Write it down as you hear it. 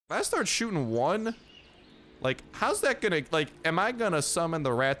I start shooting one, like, how's that gonna, like, am I gonna summon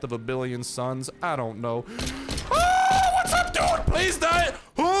the wrath of a billion suns? I don't know. Oh, what's up, dude? Please die.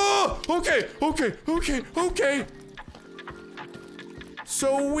 Oh, okay.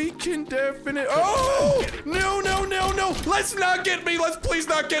 So we can definitely, oh, no. Let's not get me. Let's please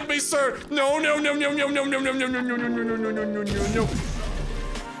not get me, sir. No.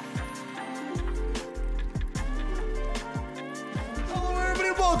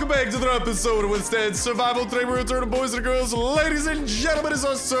 Welcome back to another episode of Withstand Survival. Today we're returning, boys and girls, ladies and gentlemen, as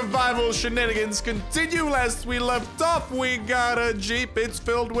our survival shenanigans continue. Last we left off, we got a Jeep. It's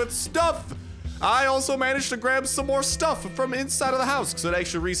filled with stuff. I also managed to grab some more stuff from inside of the house because it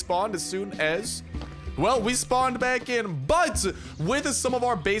actually respawned as soon as, well, we spawned back in. But with some of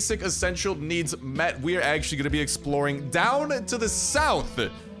our basic essential needs met, we are actually going to be exploring down to the south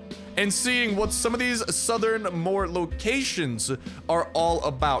and seeing what some of these southern more locations are all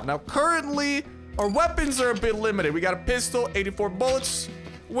about. Now, currently, our weapons are a bit limited. We got a pistol, 84 bullets.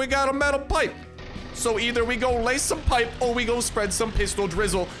 We got a metal pipe. So either we go lace some pipe or we go spread some pistol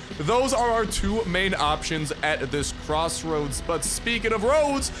drizzle. Those are our two main options at this crossroads. But speaking of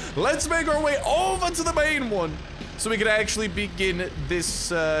roads, let's make our way over to the main one so we can actually begin this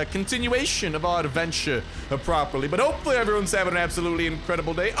continuation of our adventure properly. But hopefully everyone's having an absolutely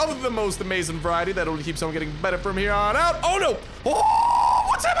incredible day of the most amazing variety that only keeps on getting better from here on out. Oh no! Oh,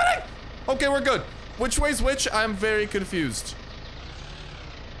 what's happening? Okay, we're good. Which way's which? I'm very confused.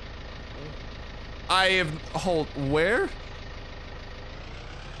 Where?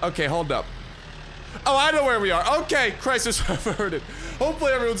 Okay, hold up. Oh, I know where we are. Okay, crisis averted.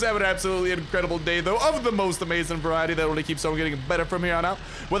 Hopefully everyone's having an absolutely incredible day, though, of the most amazing variety that only keeps on getting better from here on out.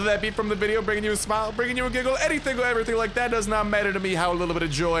 Whether that be from the video, bringing you a smile, bringing you a giggle, anything or everything like that does not matter to me. How a little bit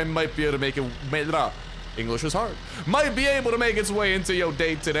of joy might be able to make it, English is hard, might be able to make its way into your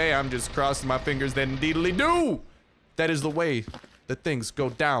day today. I'm just crossing my fingers that indeedly do. That is the way that things go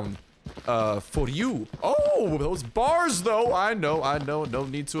down. For you. Oh, those bars though. I know, no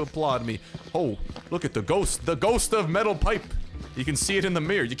need to applaud me. Oh, look at the ghost of metal pipe. You can see it in the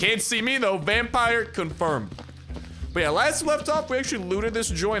mirror. You can't see me though. Vampire confirmed. But yeah, last we left off, we actually looted this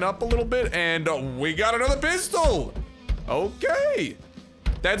joint up a little bit and we got another pistol. Okay.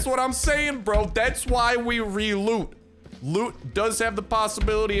 That's what I'm saying, bro. That's why we re-loot. Loot does have the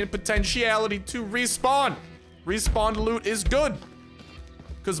possibility and potentiality to respawn. Respawn loot is good.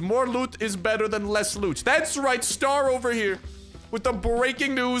 Because more loot is better than less loot. That's right, Star over here with the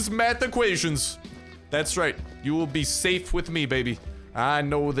breaking news math equations. That's right, you will be safe with me, baby. I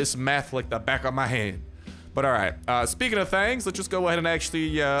know this math like the back of my hand. But all right, speaking of things, let's just go ahead and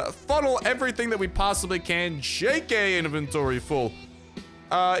actually funnel everything that we possibly can. JK inventory full.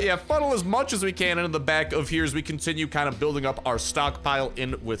 Yeah, funnel as much as we can into the back of here as we continue kind of building up our stockpile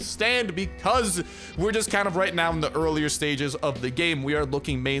in Withstand, because we're just kind of right now in the earlier stages of the game. We are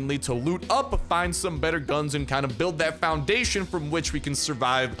looking mainly to loot up, find some better guns, and kind of build that foundation from which we can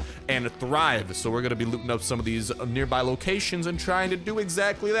survive and thrive. So we're going to be looting up some of these nearby locations and trying to do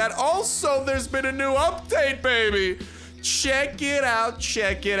exactly that. Also, there's been a new update, baby. Check it out,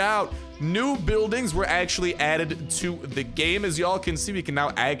 check it out. New buildings were actually added to the game. As y'all can see, we can now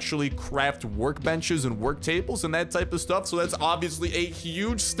actually craft workbenches and work tables and that type of stuff. So that's obviously a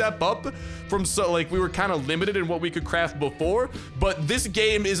huge step up from, like, we were kind of limited in what we could craft before. But this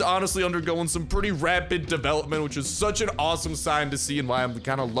game is honestly undergoing some pretty rapid development, which is such an awesome sign to see, and why I'm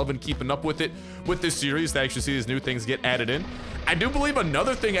kind of loving keeping up with it with this series, to actually see these new things get added in. I do believe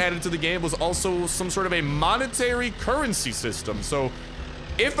another thing added to the game was also some sort of a monetary currency system. So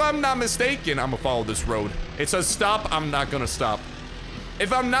if I'm not mistaken, I'm gonna follow this road. It says stop, I'm not gonna stop.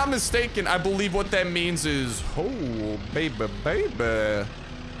 If I'm not mistaken, I believe what that means is, oh, baby.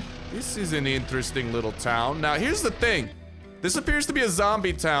 This is an interesting little town. Now, here's the thing. This appears to be a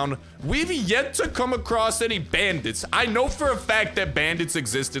zombie town. We've yet to come across any bandits. I know for a fact that bandits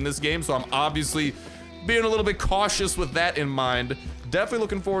exist in this game, so I'm obviously being a little bit cautious with that in mind. Definitely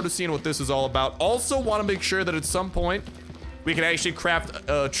looking forward to seeing what this is all about. Also want to make sure that at some point, we can actually craft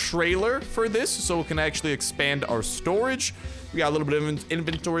a trailer for this so we can actually expand our storage. We got a little bit of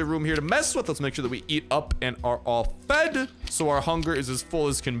inventory room here to mess with. Let's make sure that we eat up and are all fed so our hunger is as full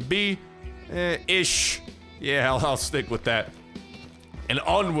as can be. Ish. Yeah, I'll stick with that. And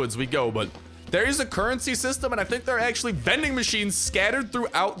onwards we go. But there is a currency system, and I think there are actually vending machines scattered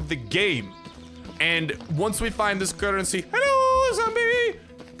throughout the game. And once we find this currency, hello, zombie!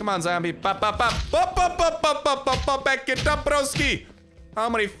 Come on, zombie. Pop, pop, pop. Pop, pop, pop, pop, pop, pop, pop. Back it up, broski. How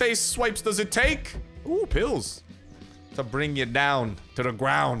many face swipes does it take? Ooh, pills. To bring you down to the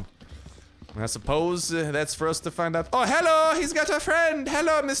ground. I suppose that's for us to find out. Oh, hello, he's got a friend.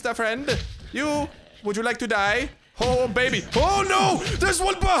 Hello, Mr. Friend. Would you like to die? Oh, baby. Oh, no, there's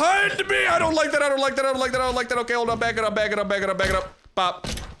one behind me. I don't like that. I don't like that. I don't like that. I don't like that. Okay, hold on. Back it up. Back it up. Back it up. Back it up. Bop,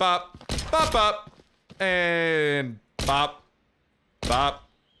 bop, bop, bop. And bop, bop,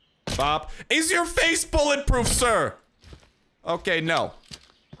 bop. Is your face bulletproof, sir? Okay, no.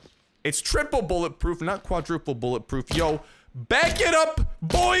 It's triple bulletproof, not quadruple bulletproof. Yo, back it up,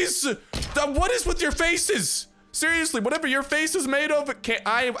 boys. What is with your faces? Seriously, whatever your face is made of,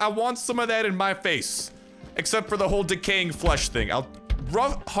 I want some of that in my face. Except for the whole decaying flesh thing.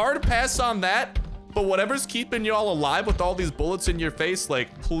 Hard pass on that, but whatever's keeping y'all alive with all these bullets in your face,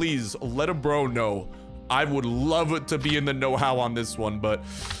 like, please, let a bro know. I would love it to be in the know-how on this one, but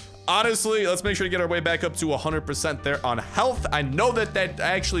honestly, let's make sure to get our way back up to 100% there on health. I know that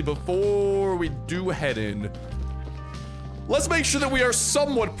actually, before we do head in, let's make sure that we are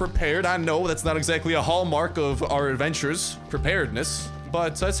somewhat prepared. I know that's not exactly a hallmark of our adventures, preparedness.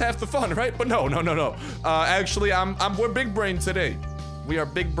 But that's half the fun, right? But no. Actually, we're big brain today. We are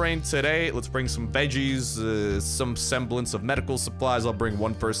big brain today. Let's bring some veggies, some semblance of medical supplies. I'll bring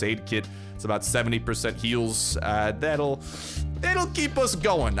one first aid kit. It's about 70% heals. That'll keep us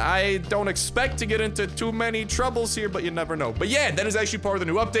going. I don't expect to get into too many troubles here, but you never know. But yeah, that is actually part of the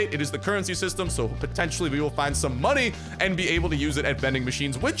new update. It is the currency system, so potentially we will find some money and be able to use it at vending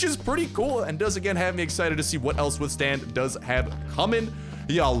machines, which is pretty cool and does again have me excited to see what else Withstand does have coming.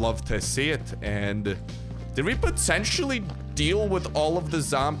 Y'all love to see it. And did we potentially deal with all of the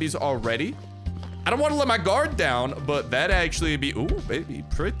zombies already? I don't want to let my guard down, but that actually be, ooh, baby,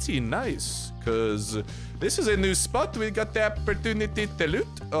 pretty nice. Because this is a new spot. We got the opportunity to loot.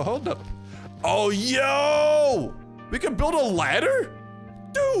 Oh, hold up. Oh, yo! We can build a ladder?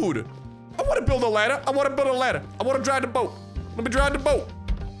 Dude, I want to build a ladder. I want to build a ladder. I want to drive the boat. Let me drive the boat.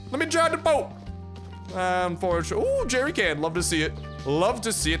 Let me drive the boat. Unfortunately, ooh, jerry can. Love to see it. Love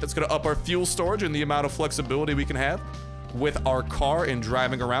to see it. That's going to up our fuel storage and the amount of flexibility we can have with our car and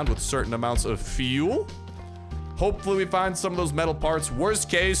driving around with certain amounts of fuel. Hopefully we find some of those metal parts. Worst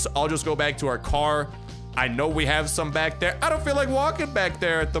case, I'll just go back to our car. I know we have some back there. I don't feel like walking back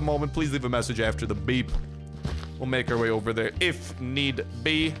there at the moment. Please leave a message after the beep. We'll make our way over there if need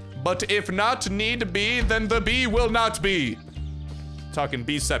be. But if not need be, then the bee will not be. Talking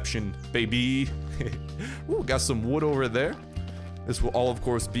beception, baby. Ooh, got some wood over there. This will all, of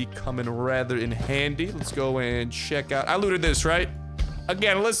course, be coming rather in handy. Let's go and check out. I looted this, right?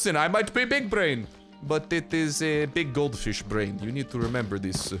 Again, listen, I might be big brain, but it is a big goldfish brain. You need to remember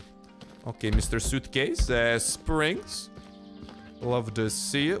this. Okay, Mr. Suitcase. Springs. Love to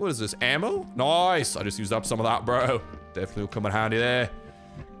see it. What is this? Ammo? Nice. I just used up some of that, bro. Definitely will come in handy there.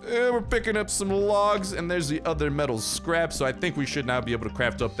 We're picking up some logs, and there's the other metal scrap, so I think we should now be able to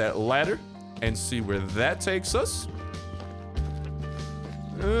craft up that ladder and see where that takes us.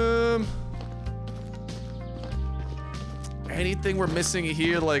 Anything we're missing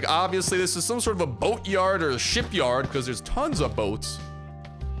here? Like, obviously this is some sort of a boat yard or a shipyard because there's tons of boats,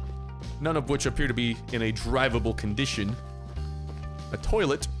 none of which appear to be in a drivable condition. A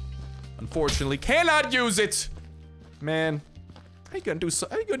toilet, unfortunately, cannot use it. Man, how you gonna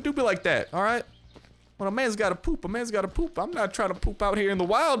do me like that? All right, when a man's gotta poop, a man's gotta poop. I'm not trying to poop out here in the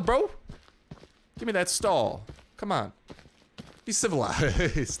wild, bro. Give me that stall. Come on. Be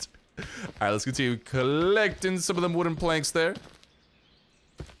civilized. Alright, let's continue collecting some of them wooden planks there.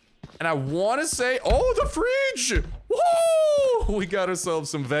 And I want to say, oh, the fridge! Woo! We got ourselves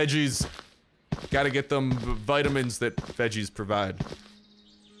some veggies. Gotta get them vitamins that veggies provide.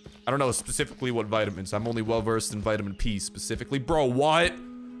 I don't know specifically what vitamins. I'm only well versed in vitamin P specifically. Bro, what?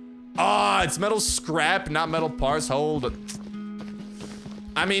 Ah, it's metal scrap, not metal parts. Hold it.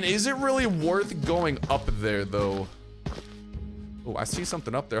 I mean, is it really worth going up there, though? Oh, I see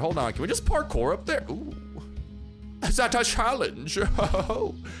something up there. Hold on. Can we just parkour up there? Ooh. Is that a challenge?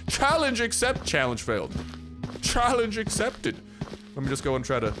 Oh. Challenge accept. Challenge failed. Challenge accepted. Let me just go and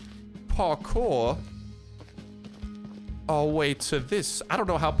try to parkour our way to this. I don't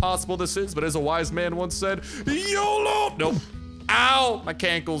know how possible this is, but as a wise man once said, YOLO! Nope. Ow! My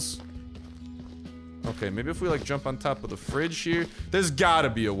cankles. Okay, maybe if we like jump on top of the fridge here. There's gotta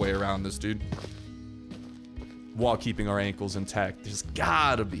be a way around this, dude. While keeping our ankles intact. There's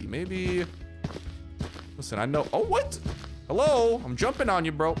gotta be. Maybe. Listen, I know. Oh, what? Hello? I'm jumping on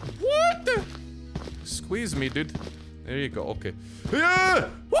you, bro. What the? Squeeze me, dude. There you go. Okay. Yeah!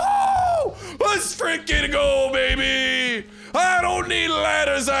 Woo! Let's freaking go, baby! I don't need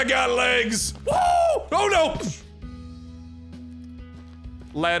ladders. I got legs. Woo! Oh, no!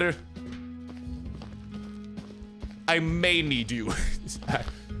 Ladder. I may need you.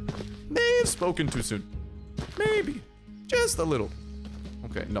 May have spoken too soon. Maybe. Just a little.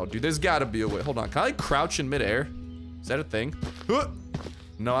 Okay, no, dude, there's gotta be a way. Hold on, can I like, crouch in midair? Is that a thing?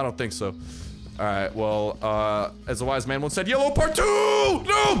 No, I don't think so. All right, well, as a wise man once said, yellow part 2!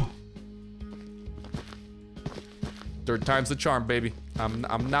 No! Third time's the charm, baby. I'm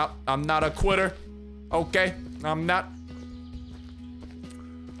not a quitter. Okay, I'm not.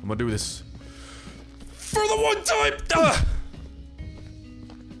 I'm gonna do this. For the one time!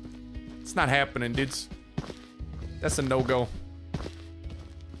 It's not happening, dudes. That's a no-go.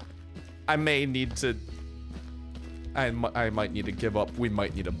 I may need to... I might need to give up. We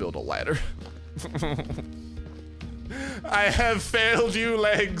might need to build a ladder. I have failed you,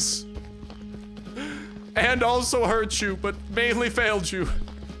 legs. And also hurt you, but mainly failed you.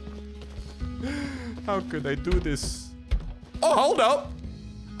 How could I do this? Oh, hold up.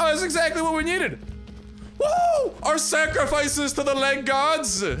 Oh, that's exactly what we needed. Woo! Our sacrifices to the leg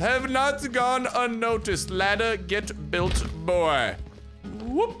gods have not gone unnoticed. Ladder get built, boy.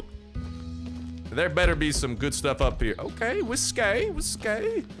 Whoop. There better be some good stuff up here. Okay, whiskey.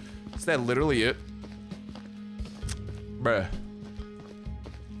 Is that literally it? Bruh.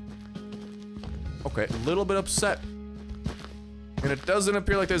 Okay, a little bit upset. And it doesn't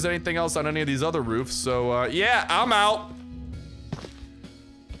appear like there's anything else on any of these other roofs, so, yeah, I'm out.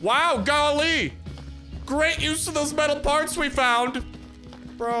 Wow, golly! Great use of those metal parts we found!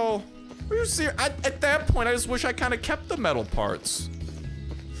 Bro, are you serious? At that point, I just wish I kind of kept the metal parts.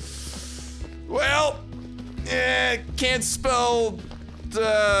 Well, can't spell,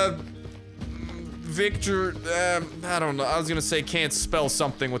 Victor, I don't know. I was gonna say can't spell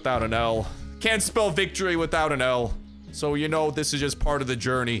something without an L. Can't spell victory without an L. So, you know, this is just part of the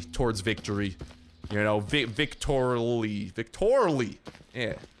journey towards victory. You know, victorally.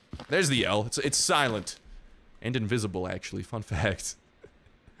 Yeah. There's the L. It's silent. And invisible, actually. Fun fact.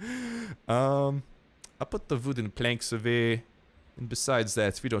 I put the wooden planks away. And besides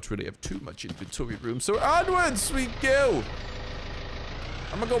that, we don't really have too much inventory room. So onwards we go.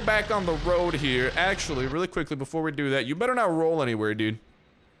 I'm gonna go back on the road here. Actually, really quickly before we do that, you better not roll anywhere, dude.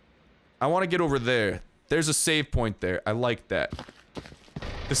 I want to get over there. There's a save point there. I like that.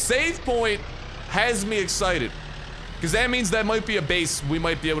 The save point has me excited. Because that means that might be a base we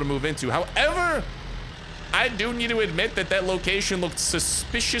might be able to move into. However, I do need to admit that that location looked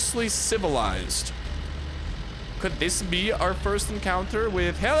suspiciously civilized. Could this be our first encounter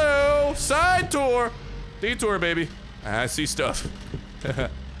with... Hello! Side tour! Detour, baby. I see stuff.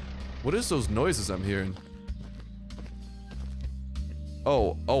 What is those noises I'm hearing?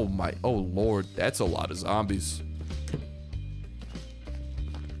 Oh lord, that's a lot of zombies.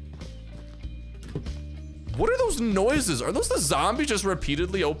 What are those noises? Are those the zombies just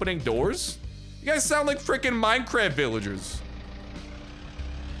repeatedly opening doors? You guys sound like freaking Minecraft villagers.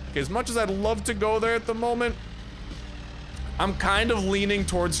 Okay, as much as I'd love to go there at the moment, I'm kind of leaning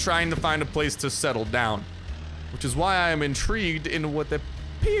towards trying to find a place to settle down. Which is why I am intrigued in what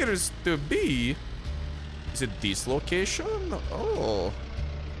appears to be... Is it this location? Oh.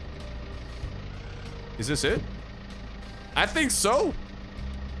 Is this it? I think so.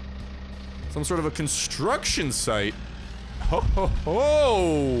 Some sort of a construction site. Ho ho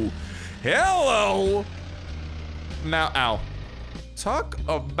ho! Hello! Now, ow. Talk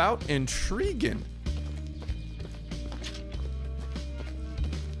about intriguing.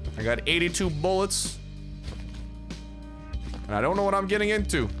 I got 82 bullets. And I don't know what I'm getting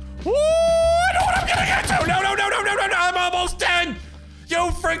into. Ooh, I know what I'm getting into! No, I'm almost dead! You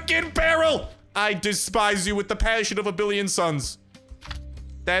freaking barrel! I despise you with the passion of a billion suns.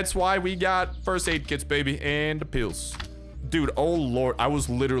 That's why we got first aid kits, baby, and the pills. Dude, oh lord, I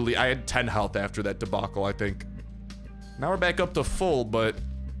had 10 health after that debacle, I think. Now we're back up to full, but...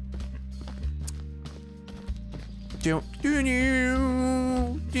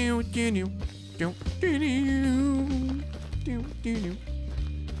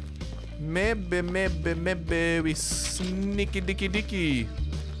 Maybe we sneaky dicky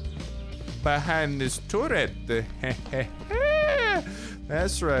behind this turret.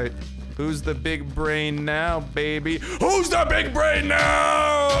 That's right. Who's the big brain now, baby? Who's the big brain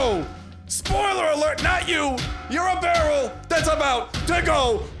now? Spoiler alert, not you. You're a barrel that's about to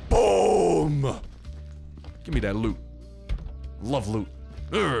go boom. Give me that loot. Love loot.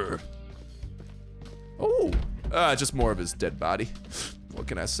 Urgh. Oh, just more of his dead body. What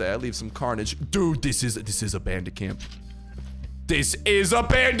can I say? I leave some carnage. Dude, this is a bandit camp. This is a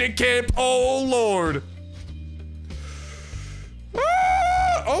bandit camp. Oh lord.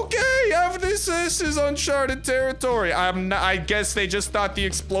 Okay, yeah, this is uncharted territory. I guess they just thought the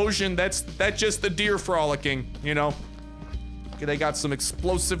explosion, that's just the deer frolicking, you know? They got some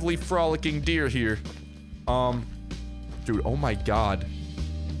explosively frolicking deer here. Dude, oh my god.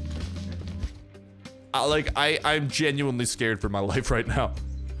 I'm genuinely scared for my life right now.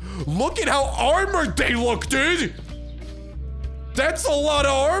 Look at how armored they look, dude! That's a lot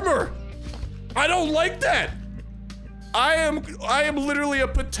of armor! I don't like that! I am literally a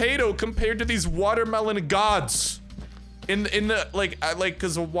potato compared to these watermelon gods. In the,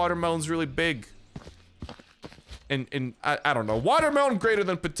 cause a watermelon's really big. And I don't know. Watermelon greater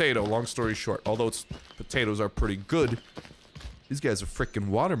than potato, long story short. Although potatoes are pretty good. These guys are freaking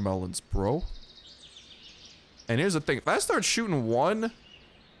watermelons, bro. And here's the thing, if I start shooting one,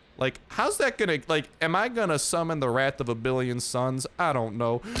 like, how's that gonna, like, am I gonna summon the wrath of a billion suns? I don't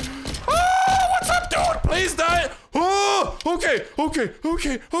know. Oh, what's up, dude? Please die. Oh, okay.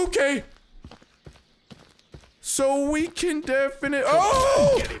 So we can definitely,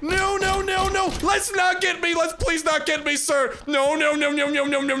 oh, no. Let's not get me. Let's please not get me, sir. No. LJ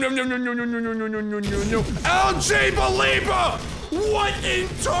Belieber. What in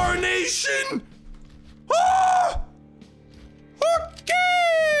tarnation? Ah!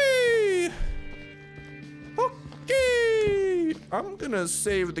 Okay. I'm gonna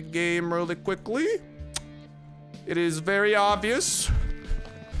save the game really quickly. It is very obvious.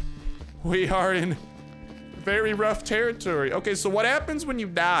 We are in very rough territory. Okay, so what happens when you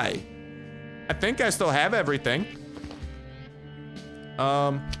die? I think I still have everything.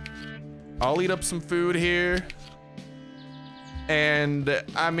 I'll eat up some food here. And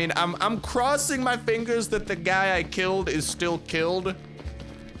I mean, I'm crossing my fingers that the guy I killed is still killed.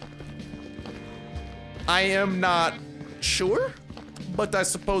 I am not sure, but I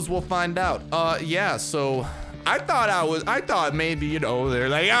suppose we'll find out. Yeah, so I thought maybe, you know, they're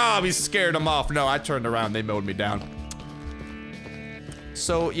like, oh, we scared them off. No, I turned around, they mowed me down.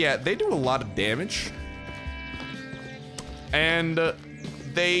 So yeah, they do a lot of damage. And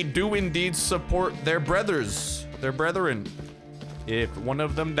they do indeed support their brethren. If one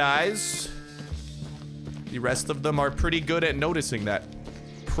of them dies, the rest of them are pretty good at noticing that.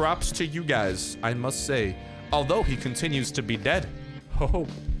 Props to you guys, I must say. Although he continues to be dead. Oh,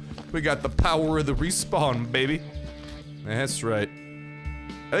 we got the power of the respawn, baby. That's right.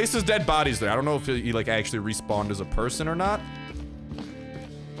 At least his dead body's there. I don't know if he like actually respawned as a person or not.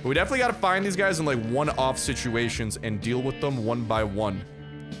 But we definitely gotta find these guys in like one-off situations and deal with them one by one.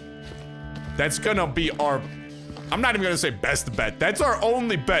 That's gonna be our, I'm not even gonna say best bet. That's our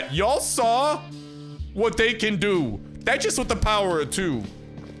only bet. Y'all saw what they can do. That's just with the power of 2.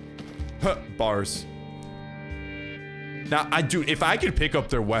 Huh, bars. Now, if I could pick up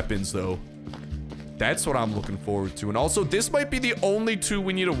their weapons though, that's what I'm looking forward to. And also, this might be the only 2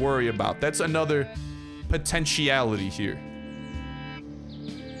 we need to worry about. That's another potentiality here.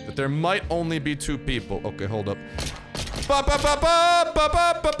 But there might only be 2 people. Okay, hold up.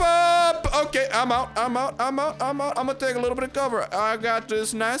 Okay, I'm out. I'm gonna take a little bit of cover. I got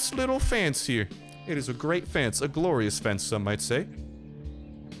this nice little fence here. It is a great fence, a glorious fence, some might say.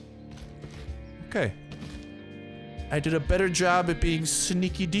 Okay. I did a better job at being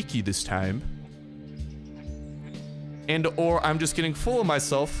sneaky deaky this time. And or I'm just getting full of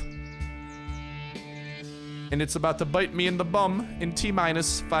myself. And it's about to bite me in the bum in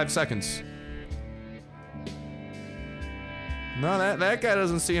T-minus 5 seconds. No, that guy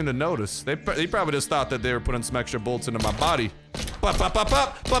doesn't seem to notice. He probably just thought that they were putting some extra bolts into my body.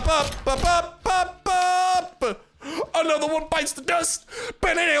 Another one bites the dust.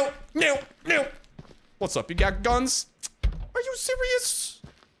 No. What's up? You got guns? Are you serious?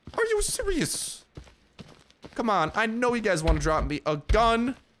 Are you serious? Come on, I know you guys want to drop me a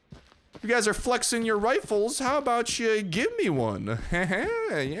gun. You guys are flexing your rifles. How about you give me one?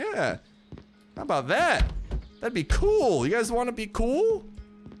 Yeah. How about that? That'd be cool. You guys want to be cool?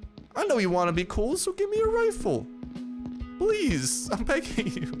 I know you want to be cool, so give me a rifle. Please, I'm begging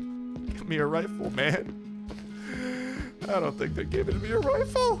you. Give me a rifle, man. I don't think they're giving me a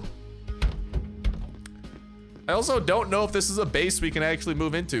rifle. I also don't know if this is a base we can actually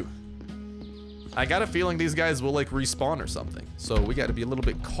move into. I got a feeling these guys will like respawn or something. So we got to be a little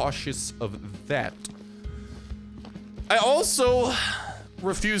bit cautious of that. I also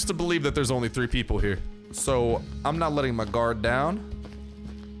refuse to believe that there's only 3 people here. So I'm not letting my guard down.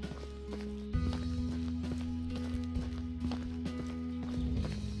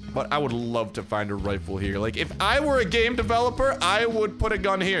 But I would love to find a rifle here. Like if I were a game developer, I would put a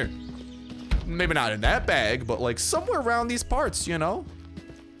gun here. Maybe not in that bag, but like somewhere around these parts, you know?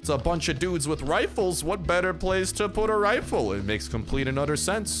 It's a bunch of dudes with rifles. What better place to put a rifle? It makes complete and utter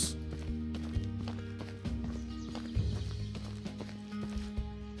sense.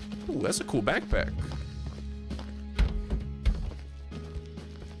 Ooh, that's a cool backpack.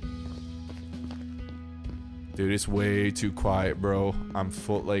 Dude, it's way too quiet, bro.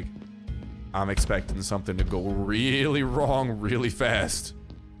 I'm expecting something to go really wrong really fast.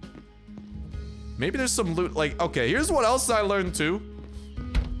 Maybe there's some loot, like, okay, here's what else I learned too.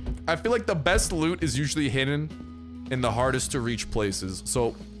 I feel like the best loot is usually hidden in the hardest to reach places.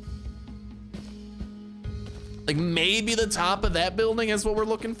 So, like, maybe the top of that building is what we're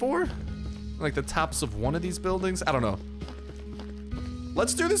looking for? Like the tops of one of these buildings? I don't know.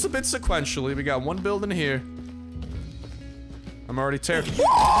 Let's do this a bit sequentially. We got one building here. I'm already terrified.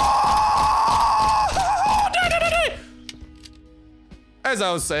 As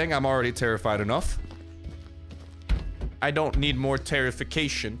I was saying, I'm already terrified enough. I don't need more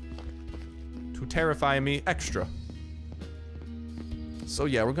terrification to terrify me extra. So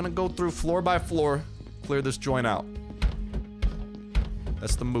yeah, we're gonna go through floor by floor, clear this joint out.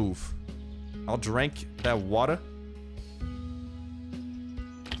 That's the move. I'll drink that water.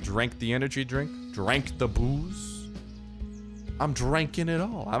 Drank the energy drink. Drank the booze. I'm drinking it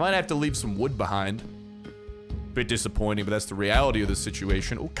all. I might have to leave some wood behind. Bit disappointing, but that's the reality of the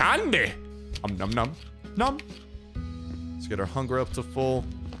situation. Oh, candy! Num num num. Let's get our hunger up to full.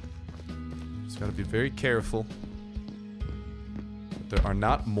 Just gotta be very careful. There are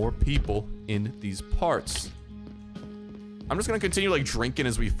not more people in these parts. I'm just gonna continue like drinking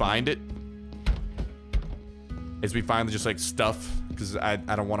as we find it. As we find just like stuff. Because I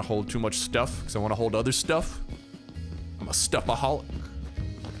don't want to hold too much stuff. Because I want to hold other stuff. I'm a stuffaholic.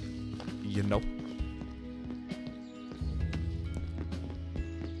 You know.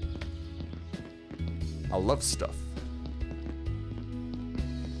 I love stuff.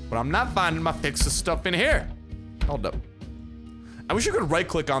 But I'm not finding my fix of stuff in here. Hold up. I wish you could right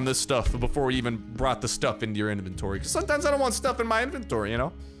click on this stuff before we even brought the stuff into your inventory. Because sometimes I don't want stuff in my inventory, you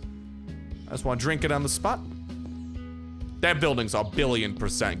know? I just want to drink it on the spot. That building's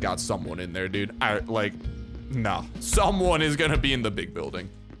 1,000,000,000% got someone in there, dude. No. Someone is gonna be in the big building.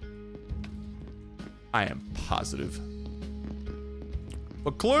 I am positive.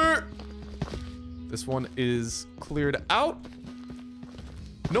 But clear! This one is cleared out.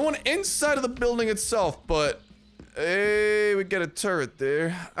 No one inside of the building itself, but... Hey, we get a turret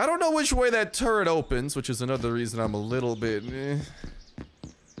there. I don't know which way that turret opens, which is another reason I'm a little bit...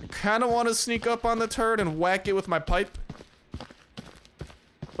 I kinda want to sneak up on the turret and whack it with my pipe.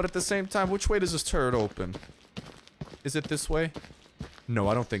 But at the same time, which way does this turret open? Is it this way? No,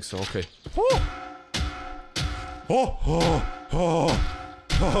 I don't think so. Okay. Oh! Oh! Oh!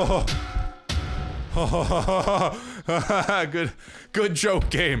 Oh! Oh! Good joke,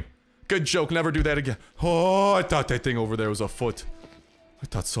 game. Good joke. Never do that again. Oh, I thought that thing over there was a foot. I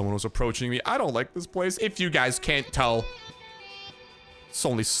thought someone was approaching me. I don't like this place. If you guys can't tell, it's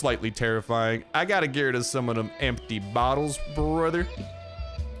only slightly terrifying. I gotta get rid of some of them empty bottles, brother.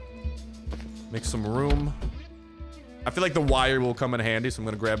 Make some room. I feel like the wire will come in handy, so I'm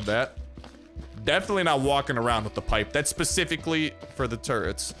gonna grab that. Definitely not walking around with the pipe. That's specifically for the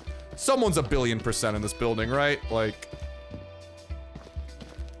turrets. Someone's 1,000,000,000% in this building, right? Like...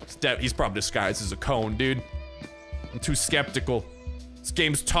 He's probably disguised as a cone, dude. I'm too skeptical. This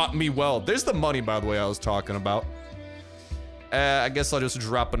game's taught me well. There's the money, by the way, I was talking about. I guess I'll just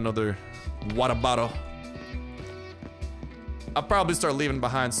drop another water bottle. I'll probably start leaving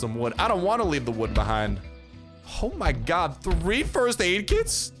behind some wood. I don't want to leave the wood behind. Oh my god, 3 first aid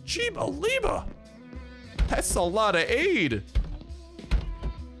kits? Jeeba-leeba. That's a lot of aid.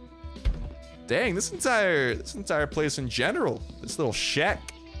 Dang, this entire place in general, this little shack,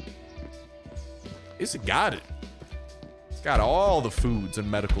 it's got it. It's got all the foods and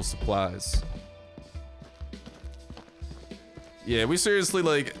medical supplies. Yeah, we seriously,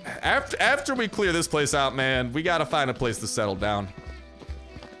 like, after we clear this place out, man, we gotta find a place to settle down.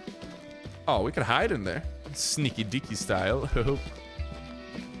 Oh, we could hide in there. Sneaky deaky style.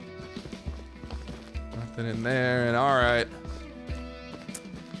 Nothing in there, and alright.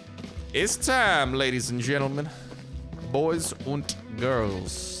 It's time, ladies and gentlemen. Boys and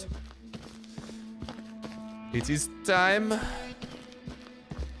girls. It is time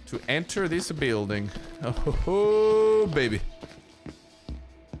to enter this building. Oh, baby.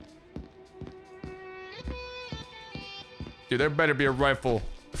 Dude, there better be a rifle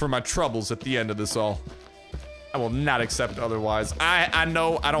for my troubles at the end of this all. I will not accept otherwise. I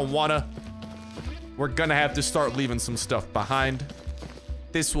know I don't wanna. We're gonna have to start leaving some stuff behind.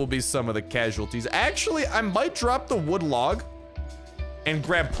 This will be some of the casualties. Actually, I might drop the wood log and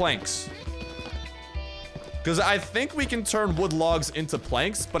grab planks. Because I think we can turn wood logs into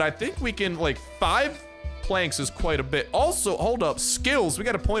planks, but I think we can, like, 5 planks is quite a bit. Also, hold up, skills, we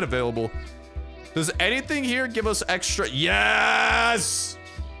got a point available. Does anything here give us extra? Yes!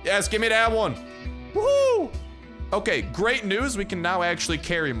 Yes, give me that one. Woohoo! Okay, great news. We can now actually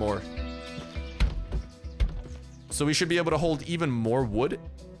carry more. So we should be able to hold even more wood,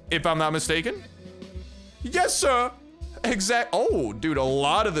 if I'm not mistaken. Yes, sir. Oh, dude, a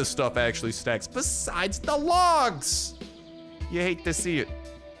lot of this stuff actually stacks besides the logs. You hate to see it.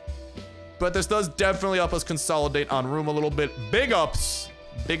 But this does definitely help us consolidate on room a little bit. Big ups.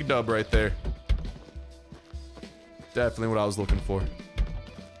 Big dub right there. Definitely what I was looking for.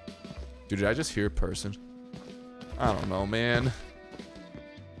 Dude, did I just hear a person? I don't know, man.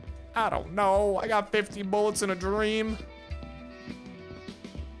 I don't know. I got 50 bullets in a dream.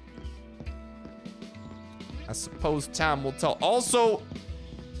 I suppose time will tell. Also,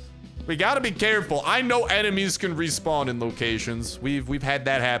 we gotta be careful. I know enemies can respawn in locations. We've had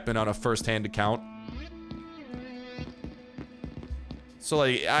that happen on a first-hand account. So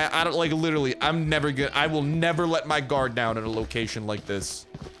like, I don't like literally. I will never let my guard down in a location like this.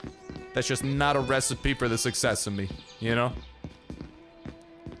 That's just not a recipe for the success of me, you know?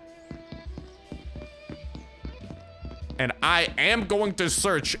 And I am going to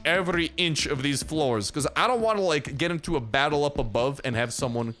search every inch of these floors because I don't want to like get into a battle up above and have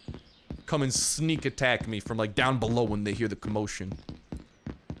someone come and sneak attack me from like down below when they hear the commotion.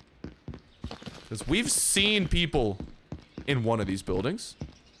 Because we've seen people in one of these buildings.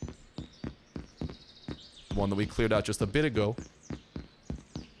 One that we cleared out just a bit ago.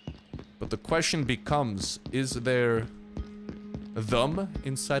 But the question becomes, is there them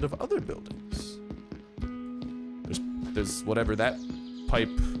inside of other buildings? There's whatever that pipe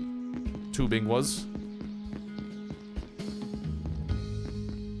tubing was.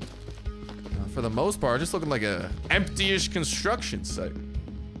 For the most part, just looking like a empty-ish construction site.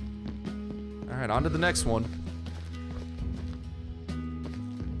 All right, on to the next one.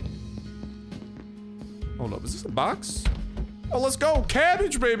 Hold up, is this a box? Oh, let's go,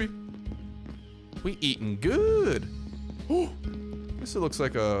 cabbage, baby. We eating good. Oh, this looks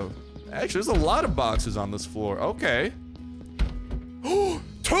like a... Actually, there's a lot of boxes on this floor. Okay. Oh,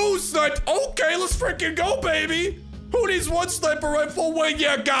 2 snipes. Okay, let's freaking go, baby. Who needs 1 sniper rifle when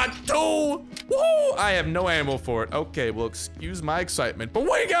you got 2? Woo! I have no ammo for it. Okay, well, excuse my excitement, but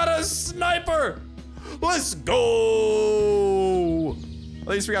we got a sniper. Let's go. At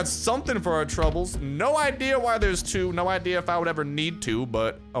least we got something for our troubles. No idea why there's 2. No idea if I would ever need to,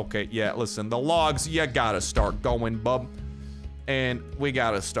 but okay, yeah, listen, the logs, you gotta start going, bub. And we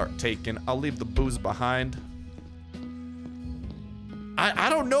gotta start taking. I'll leave the booze behind.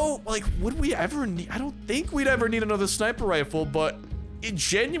 I don't know, like, would we ever need, I don't think we'd ever need another sniper rifle, but it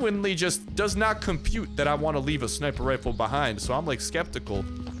genuinely just does not compute that I want to leave a sniper rifle behind, so I'm like skeptical.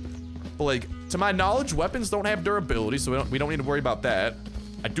 But like, to my knowledge, weapons don't have durability, so we don't need to worry about that.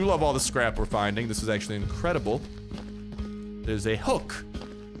 I do love all the scrap we're finding. This is actually incredible. There's a hook.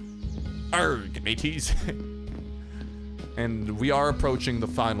 Arrgh, mateys. And we are approaching the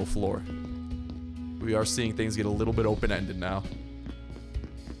final floor. We are seeing things get a little bit open-ended now.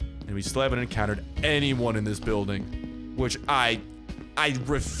 And we still haven't encountered anyone in this building, which I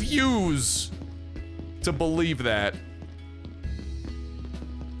refuse to believe that.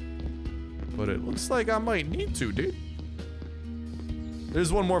 But it looks like I might need to, dude.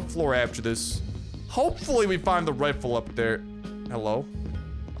 There's one more floor after this. Hopefully we find the rifle up there. Hello.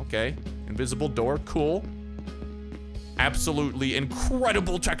 Okay. Invisible door. Cool. Absolutely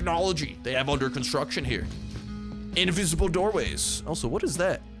incredible technology they have under construction here. Invisible doorways. Also, what is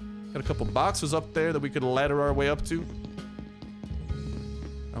that? Got a couple boxes up there that we could ladder our way up to.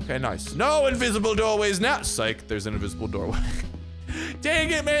 Okay, nice. No invisible doorways now. Psych, there's an invisible doorway.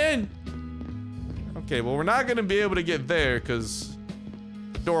 Dang it, man. Okay, well, we're not gonna be able to get there because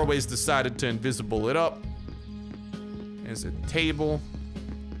the doorways decided to invisible it up. There's a table.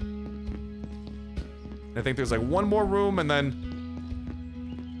 I think there's like one more room and then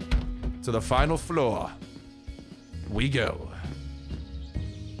to the final floor we go.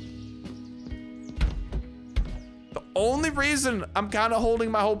 The only reason I'm kind of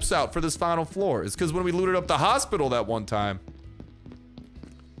holding my hopes out for this final floor is because when we looted up the hospital that one time,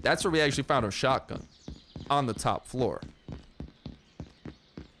 that's where we actually found our shotgun on the top floor.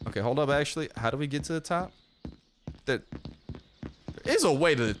 Okay, hold up, actually. How do we get to the top? There is a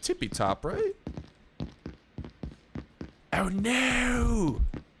way to the tippy top, right? Oh no!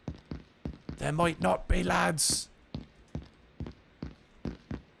 There might not be, lads.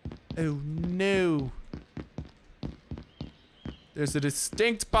 Oh no. There's a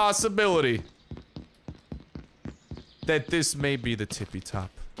distinct possibility that this may be the tippy top.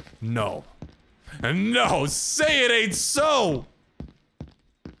 No. No, say it ain't so!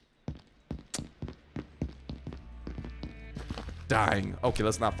 Dying. Okay,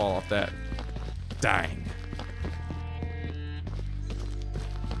 let's not fall off that. Dying.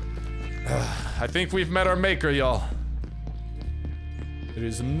 I think we've met our maker, y'all. There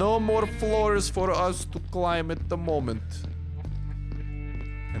is no more floors for us to climb at the moment.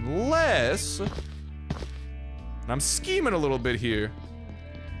 Unless... and I'm scheming a little bit here.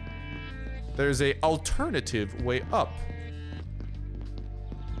 There's a alternative way up.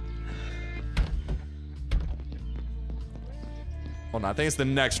 Oh no, I think it's the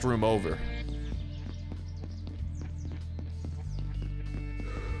next room over.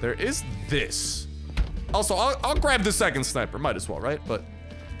 There is this. Also, I'll grab the second sniper. Might as well, right? But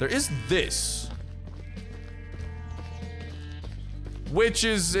there is this. Which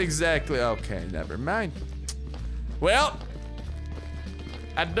is exactly... okay, never mind. Well,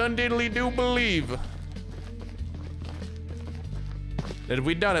 I done diddly do believe that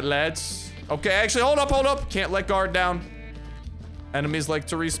we done it, lads. Okay, actually, hold up. Can't let guard down. Enemies like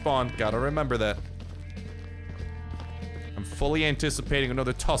to respawn. Gotta remember that. I'm fully anticipating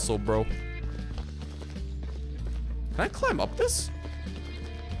another tussle, bro. Can I climb up this?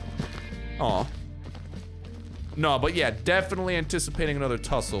 Aw. No, but yeah, definitely anticipating another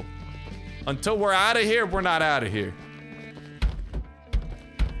tussle. Until we're out of here, we're not out of here.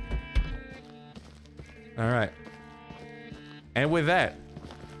 All right. And with that,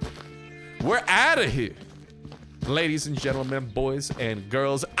 we're out of here. Ladies and gentlemen, boys and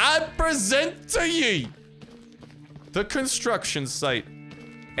girls, I present to ye the construction site,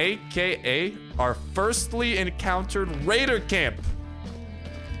 aka our firstly encountered raider camp.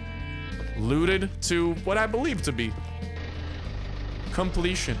 Looted to what I believe to be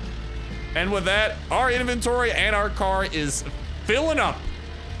completion. And with that, our inventory and our car is filling up.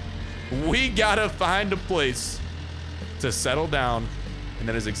 We gotta find a place to settle down, and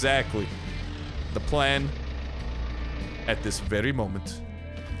that is exactly the plan at this very moment.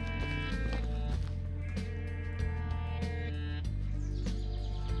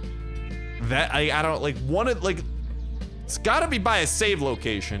 That I don't like want it like it's gotta be by a save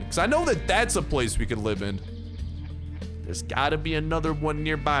location, because I know that that's a place we could live in. There's gotta be another one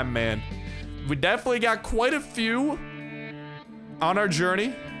nearby, man. We definitely got quite a few on our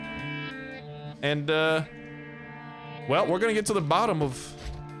journey. And well, we're gonna get to the bottom of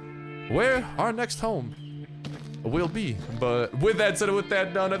where our next home will be. But with that said, with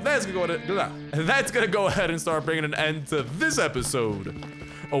that done, that's gonna go ahead and start bringing an end to this episode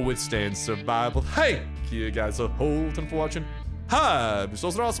of Withstand Survival. Thank you guys a whole ton for watching. Have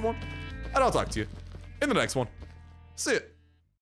yourselves an awesome one, and I'll talk to you in the next one. See ya.